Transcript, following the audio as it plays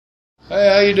Hey,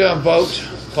 how you doing, folks?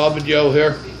 Papa Joe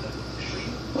here.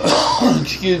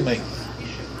 Excuse me.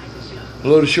 A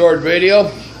little short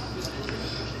video.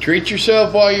 Treat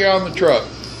yourself while you're on the truck.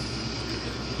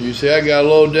 You see, I got a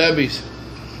Little Debbie's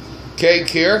cake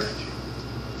here,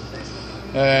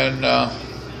 and I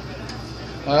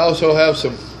also have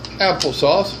some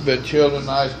applesauce, been chilled in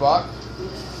the ice box.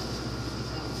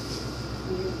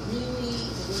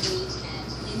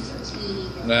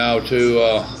 Now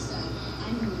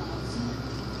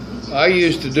I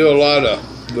used to do a lot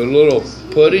of the little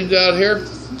puddings out here,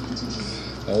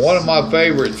 and one of my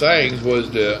favorite things was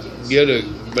to get a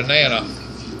banana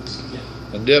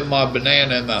and dip my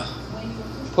banana in the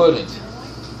pudding,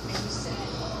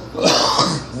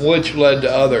 which led to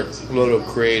other little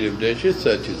creative dishes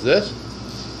such as this,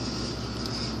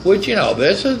 which, you know,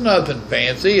 this is nothing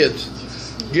fancy. It's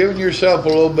giving yourself a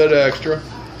little bit extra.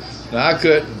 Now, I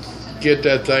couldn't get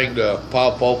that thing to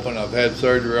pop open. I've had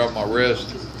surgery on my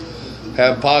wrist.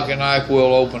 Have pocket knife,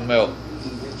 will open milk.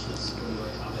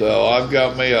 So I've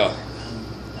got me a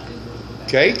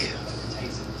cake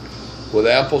with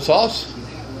applesauce,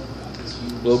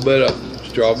 a little bit of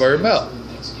strawberry milk.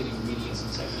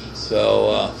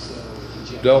 So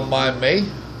don't mind me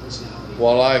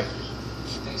while I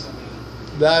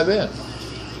dive in.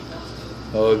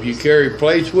 So if you carry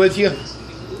plates with you,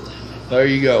 there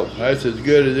you go. That's as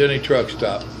good as any truck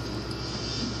stop.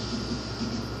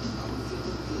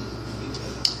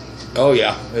 Oh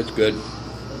yeah, it's good.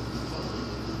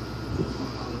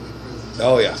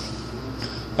 Oh yeah.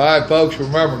 All right, folks,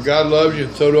 remember, God loves you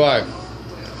and so do I.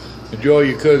 Enjoy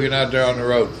your cooking out there on the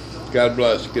road. God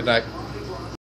bless. Good night.